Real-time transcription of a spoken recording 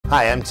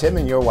Hi, I'm Tim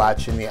and you're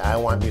watching the I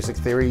Want Music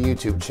Theory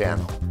YouTube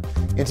channel.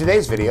 In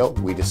today's video,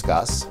 we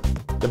discuss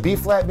the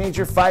B-flat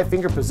major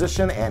 5-finger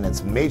position and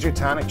its major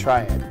tonic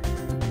triad.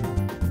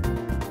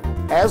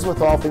 As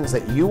with all things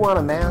that you want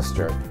to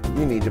master,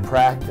 you need to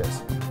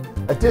practice.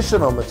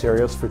 Additional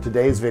materials for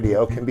today's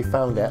video can be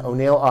found at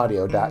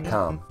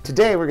ONeilAudio.com.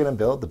 Today we're going to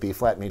build the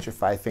B-flat major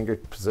 5-finger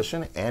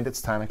position and its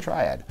tonic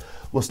triad.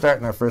 We'll start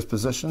in our first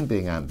position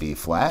being on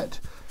B-flat,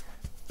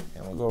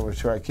 and we'll go over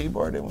to our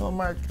keyboard and we'll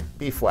mark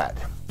B-flat.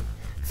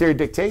 Theory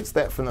dictates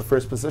that from the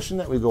first position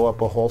that we go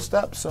up a whole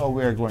step, so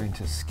we're going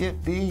to skip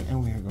B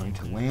and we are going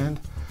to land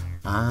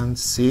on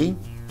C.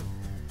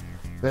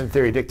 Then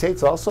theory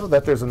dictates also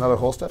that there's another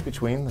whole step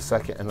between the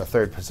second and the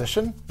third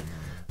position.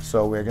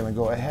 So we're going to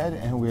go ahead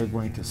and we're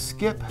going to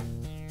skip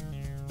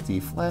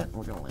D flat.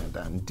 We're going to land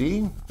on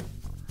D.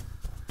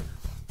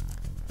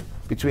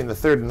 Between the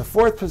third and the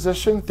fourth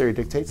position, theory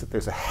dictates that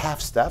there's a half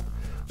step.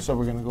 So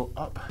we're going to go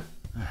up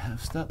a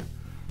half step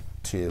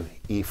to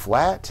E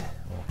flat.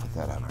 We'll put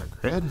that on our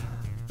grid.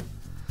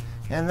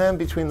 And then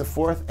between the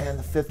fourth and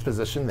the fifth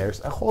position, there's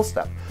a whole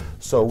step.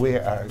 So we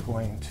are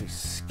going to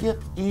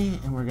skip E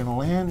and we're going to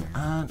land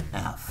on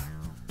F.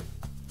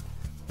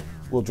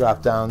 We'll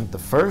drop down the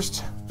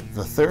first,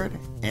 the third,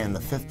 and the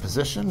fifth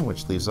position,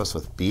 which leaves us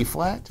with B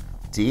flat,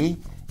 D,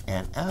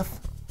 and F.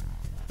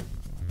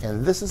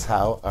 And this is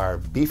how our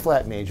B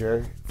flat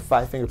major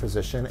 5-finger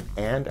position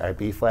and our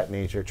B flat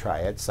major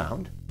triad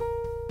sound.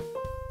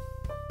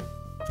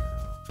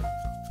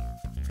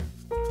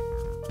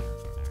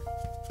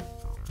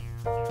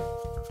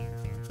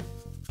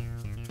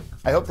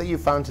 I hope that you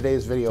found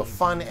today's video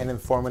fun and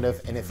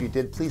informative, and if you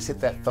did, please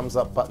hit that thumbs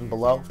up button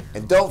below.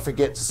 And don't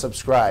forget to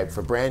subscribe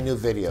for brand new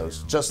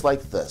videos just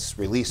like this,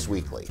 released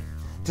weekly.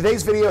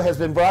 Today's video has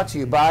been brought to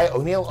you by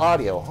ONeil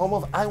Audio, home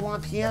of I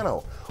Want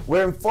Piano,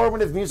 where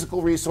informative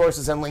musical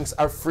resources and links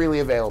are freely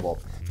available.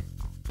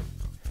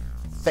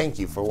 Thank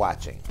you for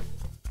watching.